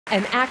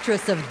An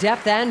actress of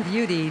depth and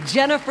beauty,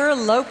 Jennifer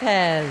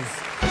Lopez.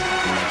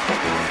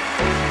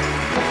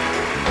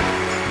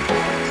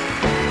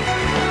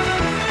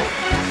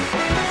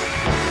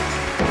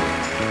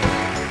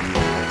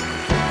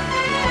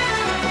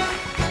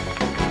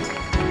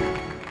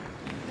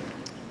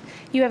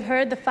 You have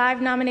heard the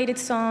 5 nominated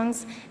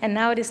songs, and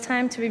now it is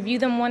time to review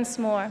them once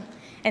more,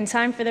 and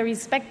time for the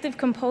respective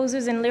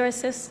composers and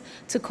lyricists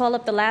to call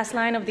up the last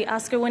line of the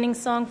Oscar-winning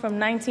song from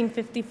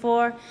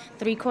 1954,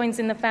 Three Coins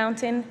in the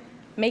Fountain,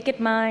 "Make it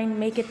mine,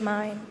 make it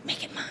mine,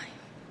 make it mine."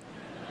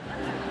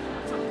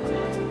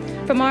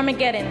 From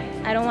Armageddon,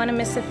 "I Don't Want to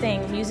Miss a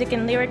Thing," music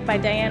and lyric by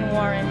Diane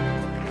Warren.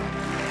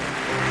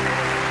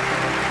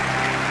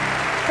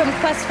 From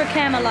Quest for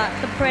Camelot,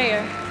 "The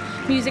Prayer,"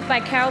 music by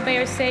Carol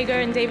Bayer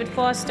Sager and David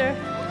Foster,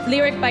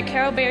 lyric by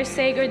Carol Bayer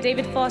Sager,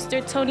 David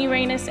Foster, Tony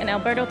Reynes, and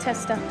Alberto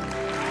Testa.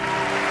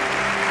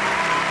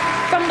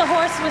 From The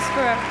Horse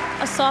Whisperer,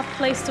 "A Soft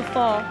Place to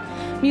Fall,"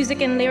 music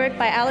and lyric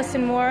by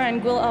Alison Moore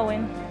and Will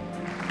Owen.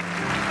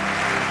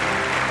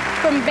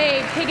 From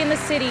Babe, Pig in the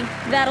City,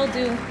 "That'll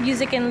Do,"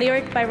 music and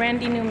lyric by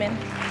Randy Newman.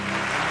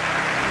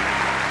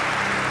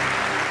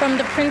 From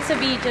The Prince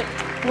of Egypt,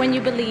 "When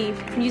You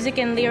Believe," music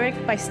and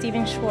lyric by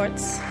Stephen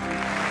Schwartz.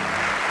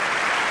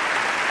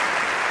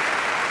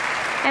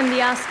 And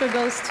the Oscar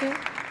goes to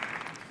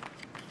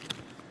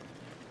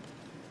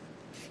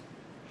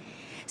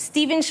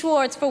Stephen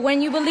Schwartz for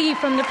 "When You Believe"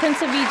 from The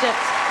Prince of Egypt.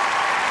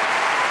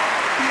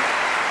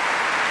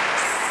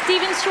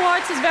 Stephen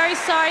Schwartz is very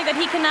sorry that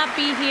he cannot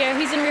be here.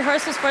 He's in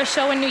rehearsals for a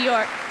show in New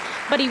York,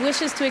 but he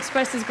wishes to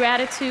express his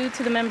gratitude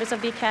to the members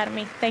of the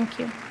Academy. Thank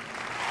you.